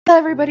Hello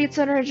everybody, it's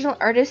an original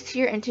artist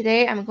here, and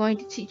today I'm going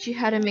to teach you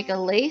how to make a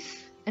lathe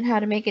and how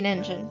to make an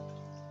engine.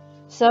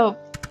 So,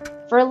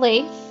 for a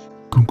lathe,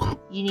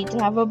 you need to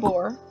have a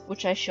bore,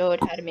 which I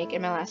showed how to make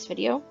in my last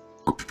video.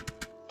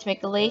 To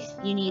make a lathe,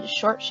 you need a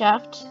short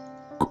shaft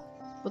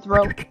with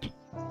rope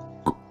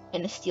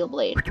and a steel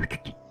blade.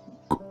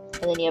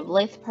 And then you have a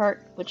lathe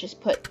part, which is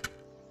put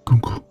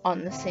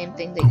on the same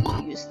thing that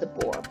you use the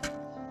bore.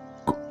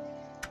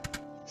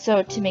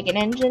 So, to make an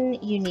engine,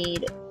 you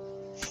need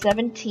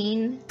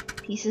 17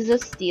 pieces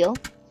of steel,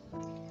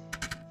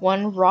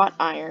 1 wrought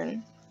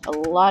iron, a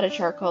lot of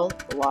charcoal,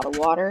 a lot of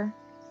water,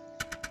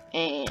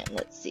 and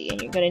let's see,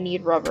 and you're gonna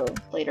need rubber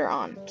later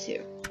on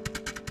too.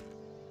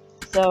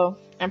 So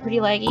I'm pretty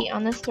laggy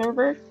on this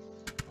server,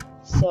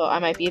 so I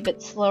might be a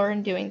bit slower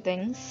in doing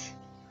things.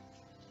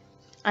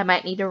 I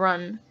might need to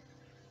run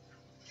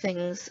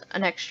things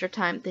an extra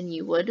time than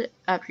you would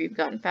after you've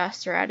gotten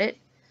faster at it,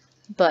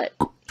 but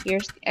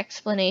here's the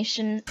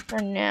explanation for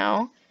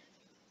now.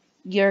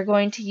 You're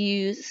going to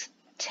use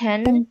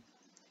 10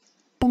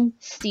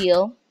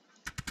 steel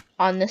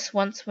on this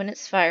once when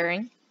it's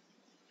firing,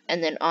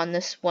 and then on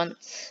this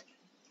once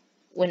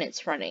when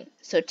it's running.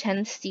 So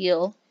 10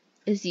 steel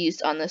is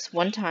used on this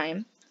one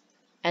time,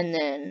 and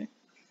then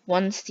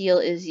 1 steel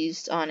is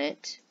used on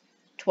it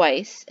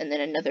twice, and then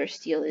another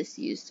steel is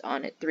used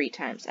on it 3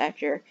 times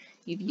after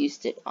you've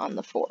used it on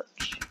the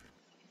forge.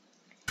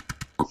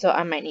 So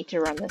I might need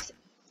to run this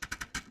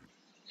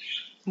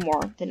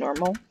more than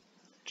normal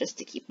just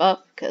to keep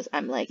up, because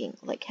I'm lagging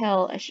like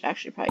hell. I should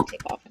actually probably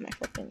take off my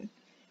freaking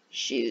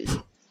shoes.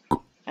 I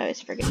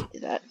always forget to do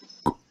that.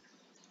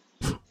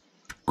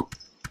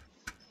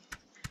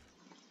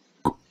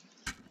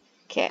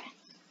 Okay.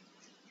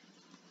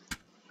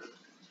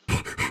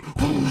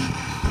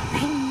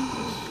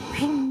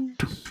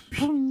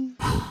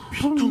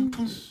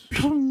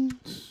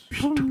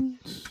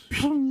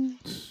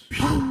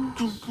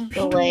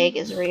 The lag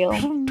is real.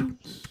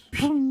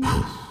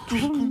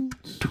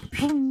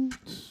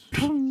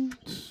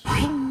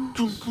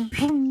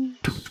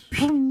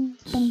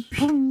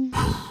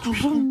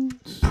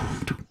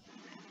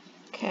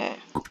 Okay.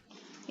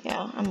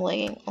 Yeah, I'm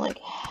lagging like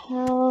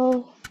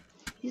hell.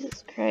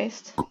 Jesus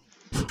Christ.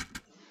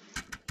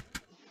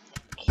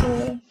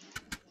 Okay.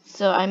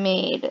 So I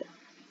made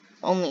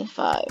only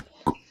 5.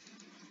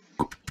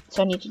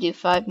 So I need to do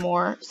 5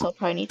 more, so I'll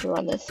probably need to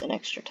run this an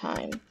extra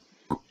time.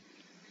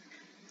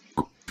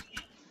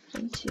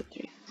 1, 2,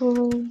 3,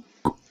 4.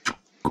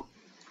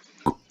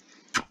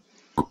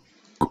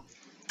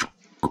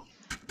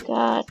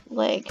 God,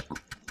 leg.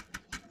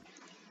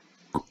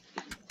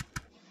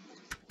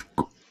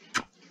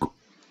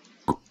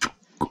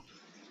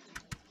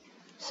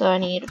 So I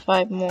need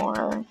 5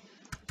 more.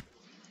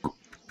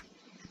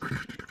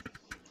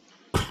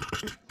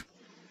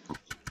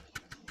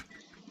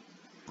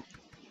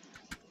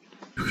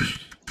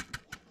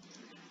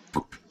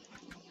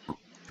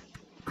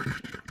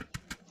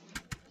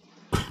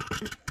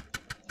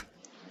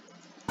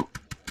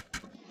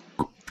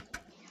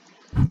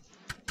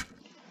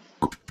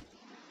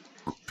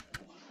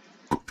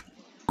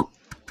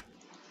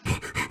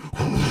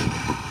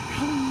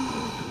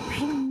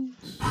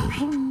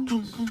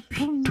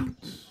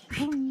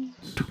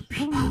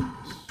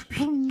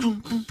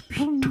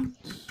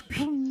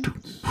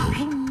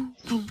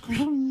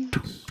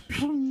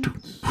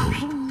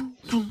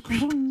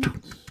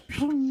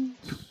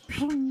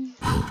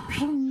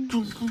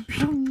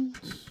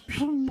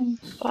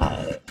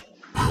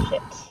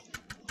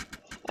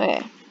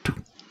 Okay.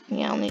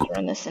 Yeah, I'll need to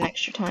run this an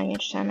extra time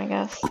each time, I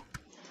guess.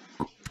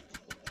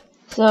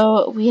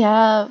 So we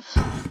have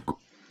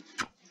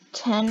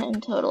 10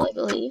 in total, I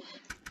believe.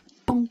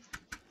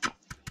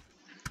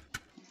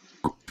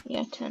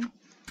 Yeah, 10.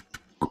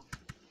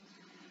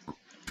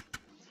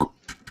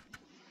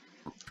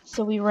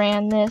 So we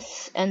ran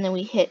this, and then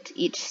we hit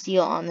each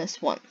steel on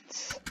this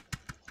once.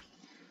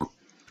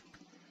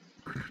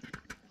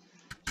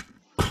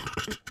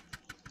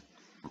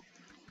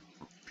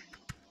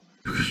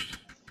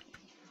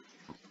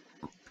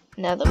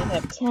 Now that we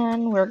have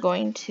 10, we're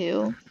going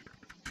to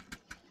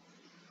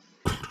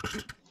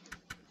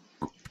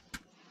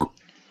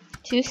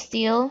 2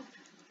 steel,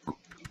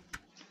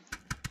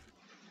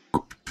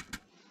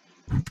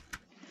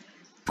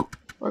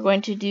 we're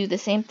going to do the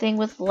same thing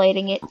with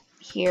lighting it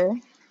here,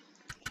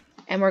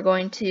 and we're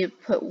going to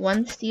put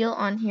 1 steel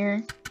on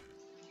here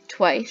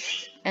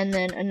twice, and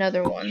then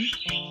another one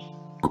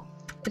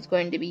is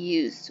going to be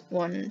used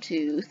 1,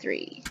 2,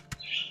 3.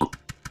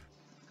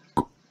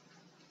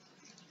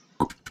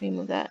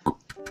 Remove that.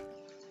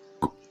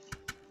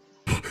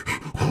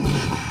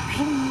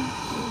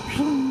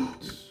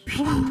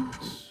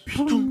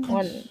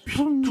 One,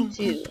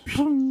 two.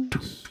 1,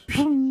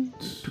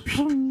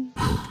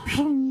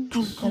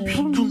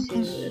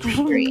 2,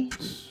 3.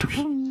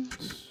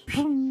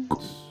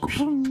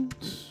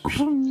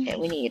 Okay,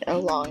 we need a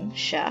long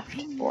shaft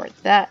for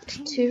that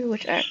too,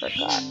 which I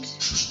forgot.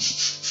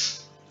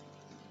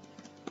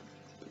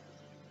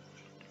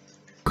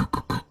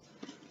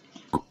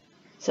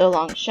 So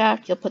long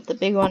shaft, you'll put the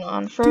big one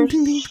on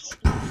first,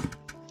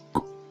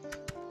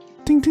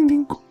 Ding, ding,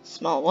 ding.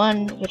 Small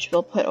one, which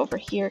we'll put over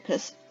here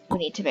because we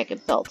need to make a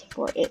belt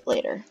for it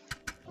later.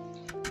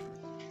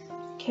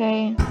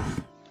 Okay.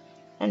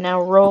 And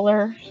now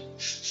roller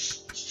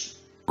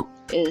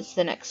is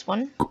the next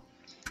one.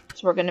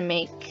 So we're going to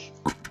make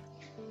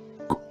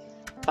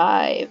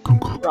 5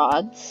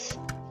 rods.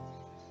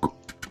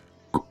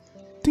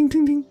 Ding,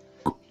 ding, ding.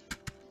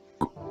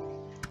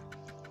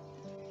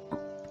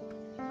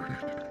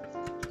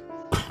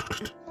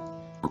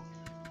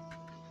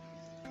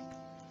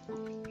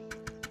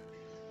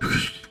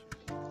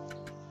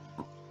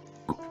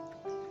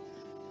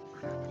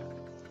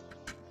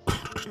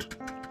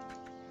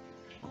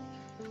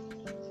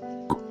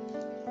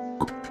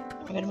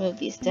 I'm going to move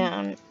these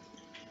down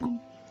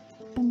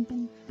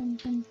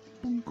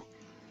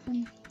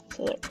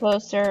so they're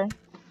closer.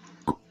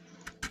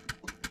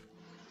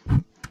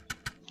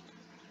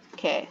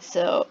 Okay,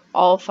 so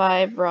all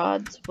 5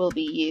 rods will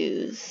be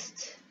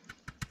used.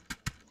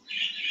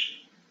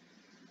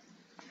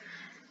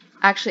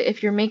 Actually,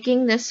 if you're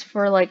making this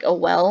for like a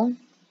well,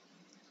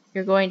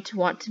 you're going to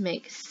want to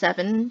make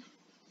 7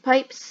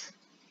 pipes,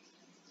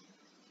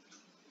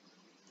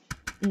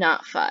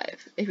 not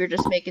 5. If you're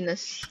just making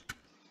this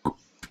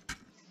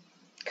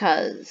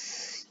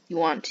because you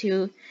want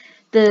to,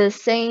 the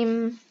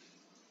same,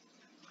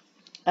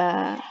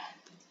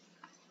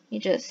 you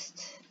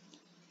just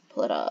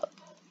pull it up.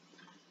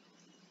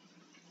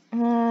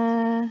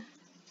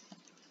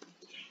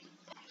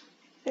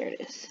 There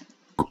it is.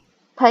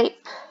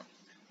 Pipe.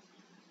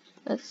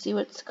 Let's see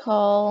what it's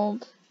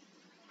called.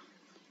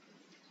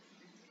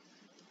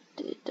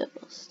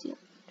 Double steel.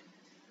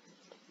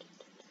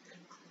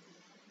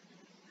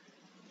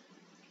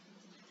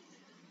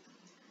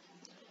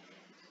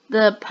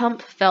 The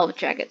pump valve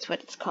jacket's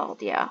what it's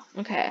called, yeah.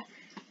 Okay.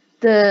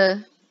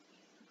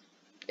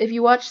 If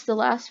you watched the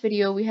last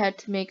video, we had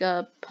to make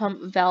a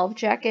pump valve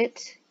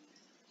jacket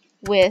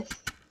with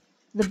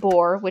the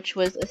bore, which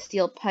was a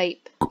steel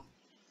pipe,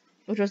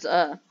 which was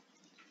a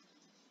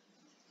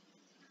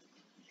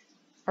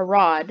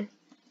rod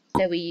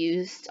that we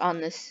used on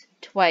this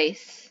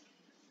twice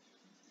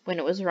when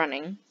it was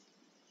running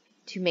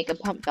to make a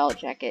pump valve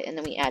jacket, and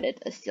then we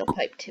added a steel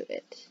pipe to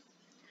it.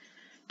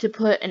 To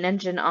put an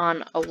engine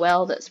on a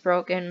well that's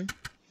broken,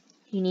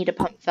 you need a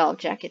pump valve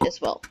jacket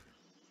as well.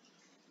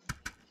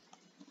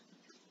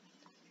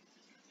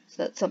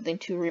 So that's something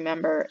to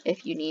remember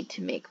if you need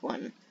to make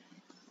one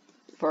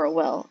for a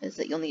well, is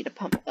that you'll need a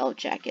pump valve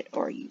jacket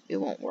or it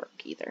won't work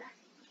either.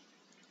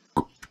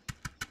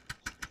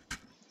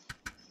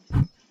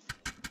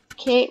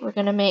 Okay, we're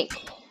gonna make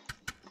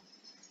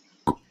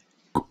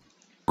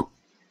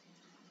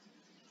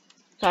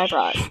 5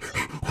 rods.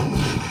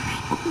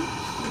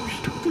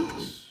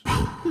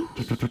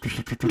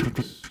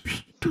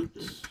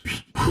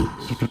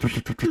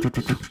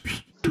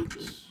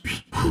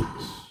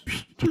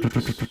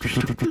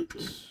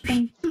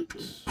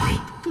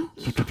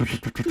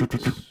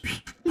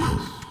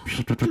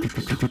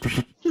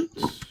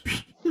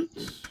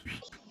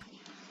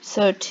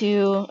 So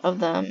 2 of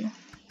them.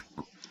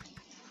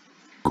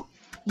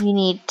 You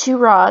need 2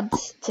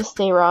 rods to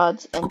stay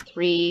rods, and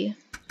 3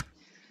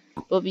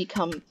 will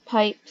become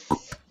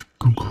pipes.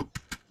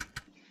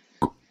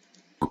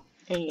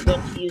 And you're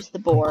going to use the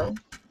bore.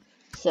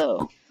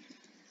 So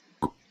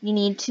you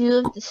need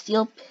 2 of the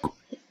steel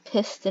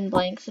piston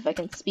blanks, if I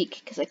can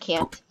speak, because I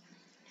can't.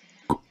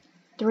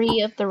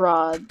 3 of the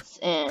rods,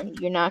 and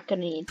you're not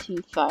going to need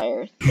to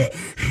fire this.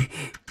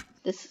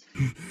 This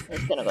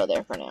is going to go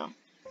there for now.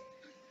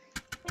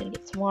 Gonna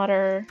get some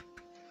water.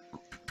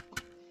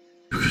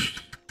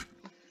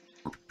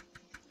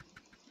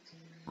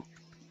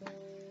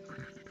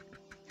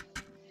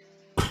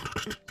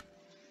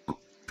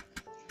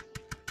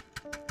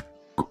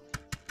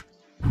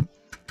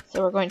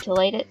 So we're going to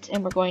light it,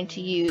 and we're going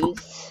to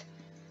use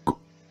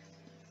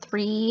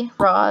 3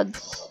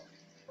 rods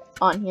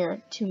on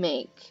here to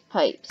make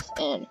pipes,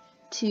 and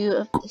 2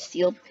 of the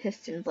steel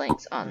piston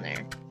blanks on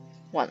there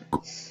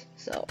once.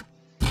 So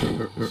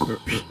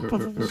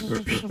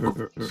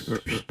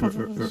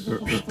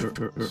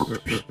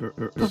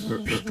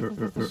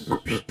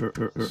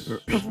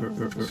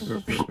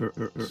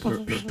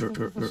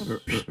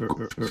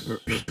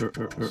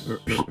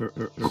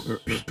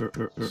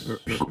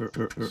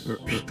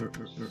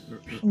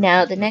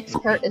now the next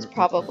part is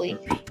probably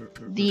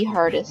the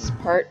hardest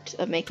part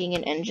of making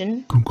an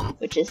engine,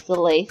 which is the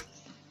lathe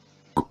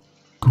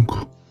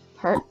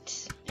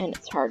part, and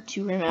it's hard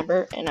to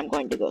remember, and I'm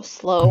going to go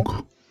slow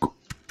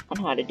on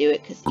how to do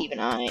it because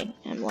even I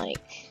am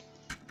like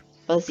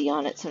fuzzy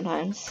on it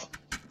sometimes.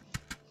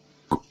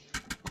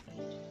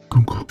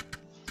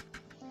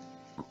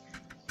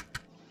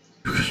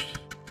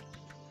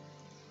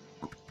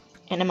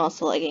 And I'm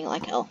also lagging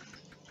like hell.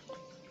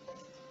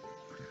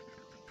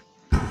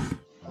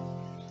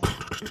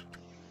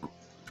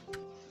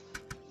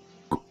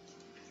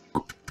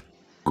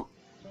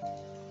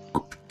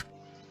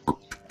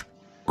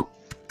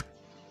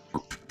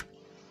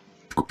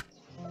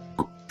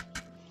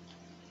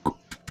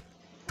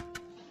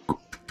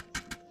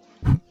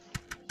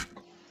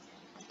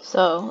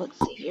 So, let's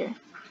see here.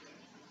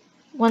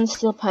 One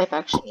steel pipe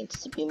actually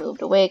needs to be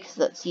moved away because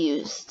that's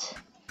used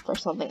for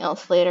something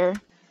else later.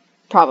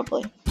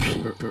 Probably.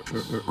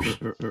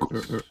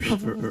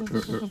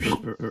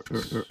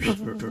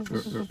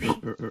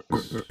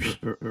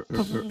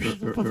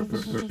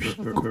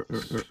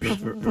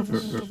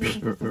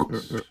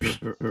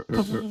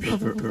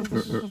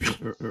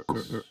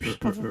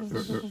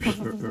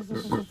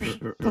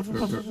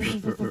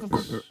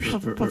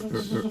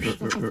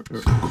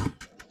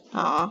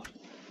 Aw.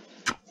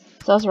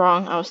 So I was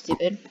wrong, I was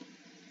stupid.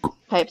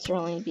 Pipes are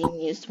only being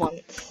used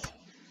once.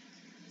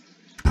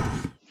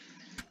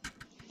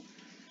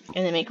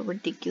 And they make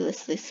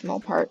ridiculously small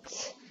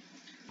parts.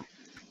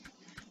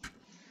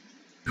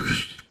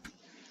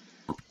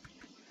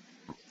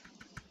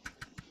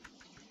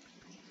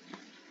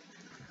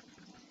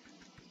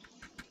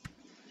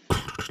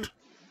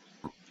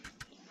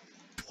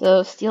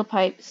 So steel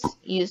pipes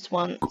used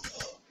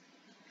once.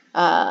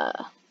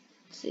 Let's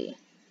see.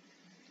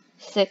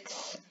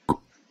 6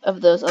 of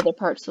those other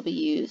parts will be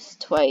used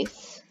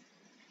twice.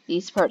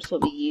 These parts will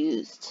be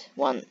used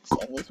once,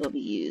 and these will be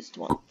used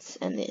once,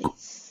 and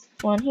this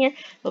one here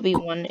will be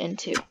 1 and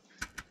 2.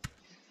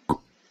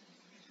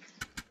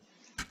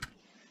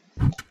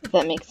 If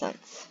that makes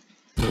sense.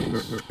 1,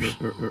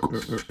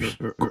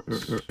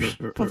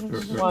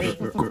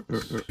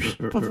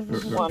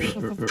 1.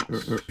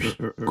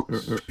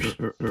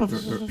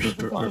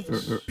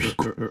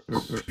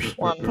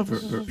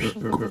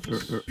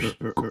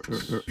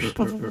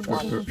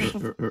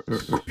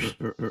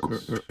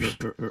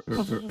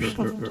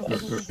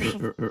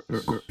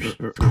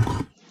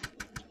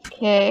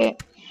 Okay,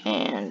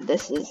 and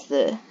this is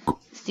the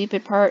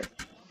stupid part.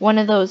 One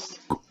of those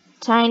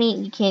tiny,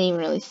 you can't even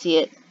really see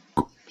it,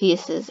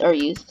 pieces are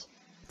used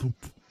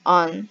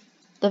on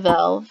the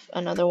valve,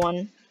 another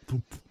one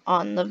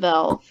on the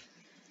valve,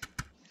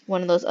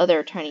 one of those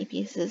other tiny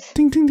pieces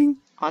Ding ding ding.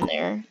 on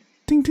there,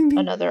 Ding ding ding.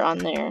 another on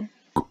there,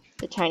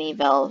 the tiny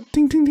valve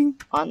Ding ding ding.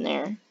 on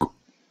there,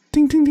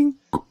 Ding ding ding.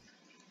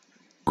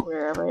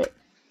 wherever it,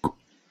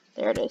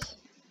 there it is.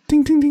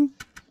 Ding ding ding.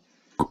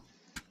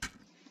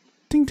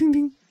 Ding ding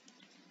ding.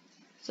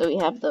 So we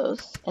have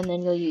those, and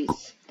then you'll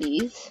use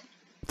these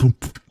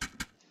Thump.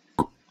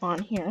 on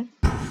here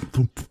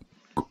Thump.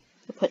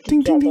 to put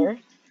Ding, ding, together,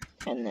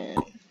 and then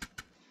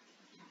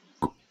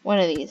one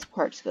of these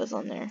parts goes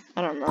on there.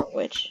 I don't remember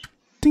which.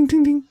 Ding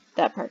ding ding.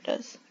 That part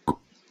does. I'll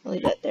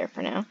leave that there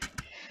for now.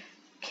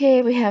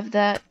 Okay, we have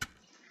that,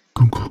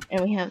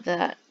 and we have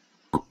that,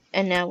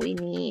 and now we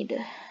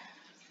need,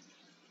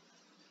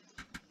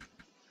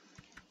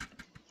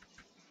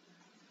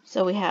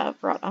 so we have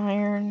wrought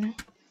iron.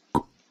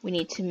 We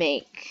need to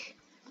make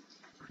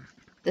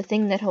the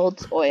thing that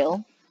holds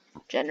oil.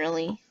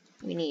 Generally,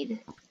 we need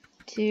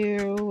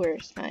 2.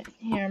 Where's my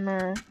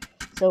hammer?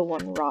 So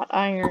 1 wrought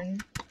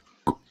iron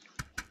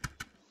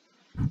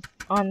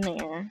on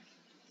there.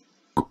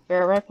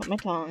 Wherever I put my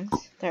tongs,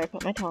 there I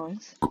put my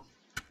tongs.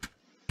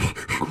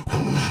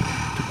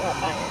 Wrought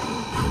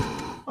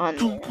iron on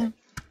there.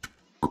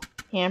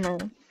 Hammer.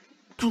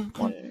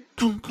 1,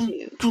 2,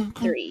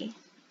 3.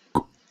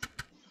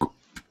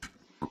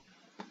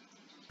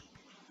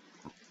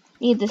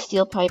 Need the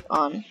steel pipe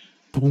on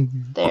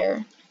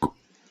there.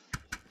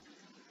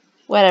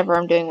 Whatever,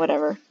 I'm doing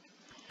whatever.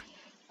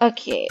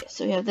 Okay,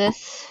 so we have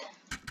this.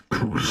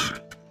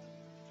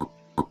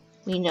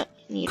 We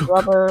need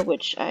rubber,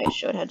 which I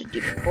showed how to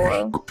do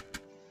before.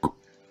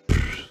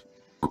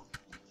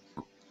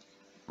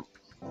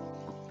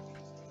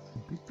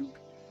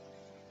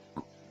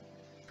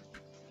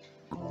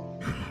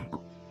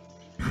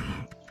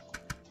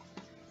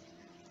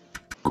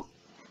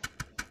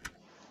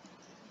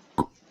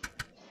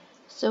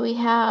 So we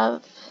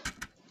have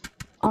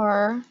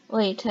our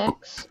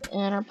latex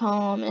and our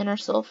palm and our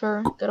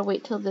sulfur. Gotta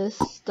wait till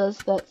this does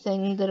that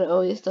thing that it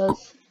always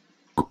does.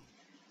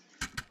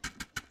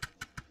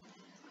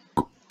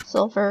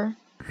 Sulfur.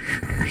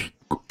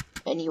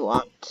 And you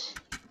want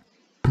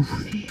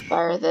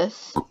fire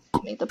this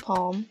to make the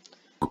palm.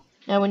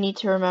 Now we need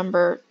to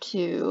remember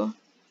to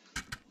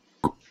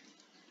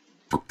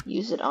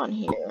use it on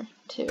here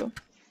too.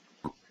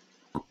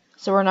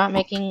 So we're not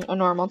making a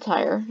normal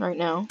tire right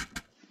now.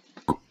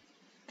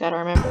 Gotta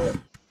remember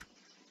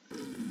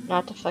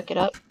not to fuck it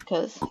up,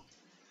 because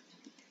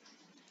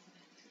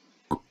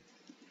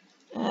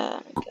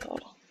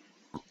God.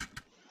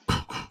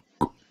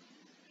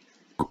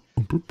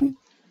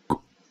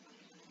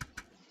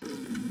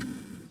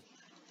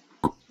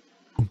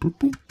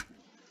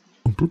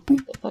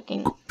 The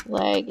fucking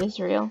lag is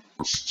real.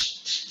 Okay.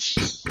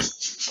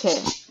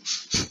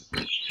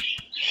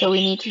 So we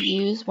need to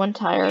use 1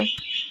 tire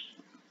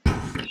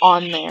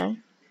on there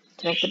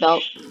to make the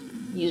belt.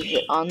 Use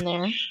it on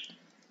there.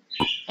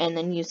 And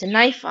then use a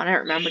knife on it.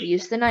 Remember to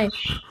use the knife.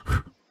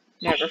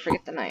 Never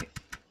forget the knife.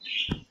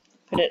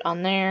 Put it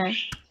on there.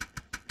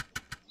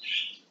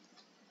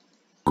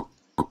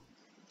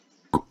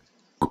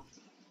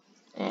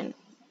 And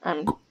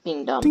I'm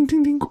being dumb. Ding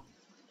ding ding.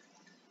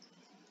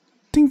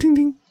 Ding ding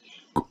ding.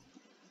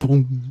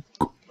 Boom.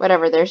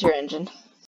 Whatever, there's your engine.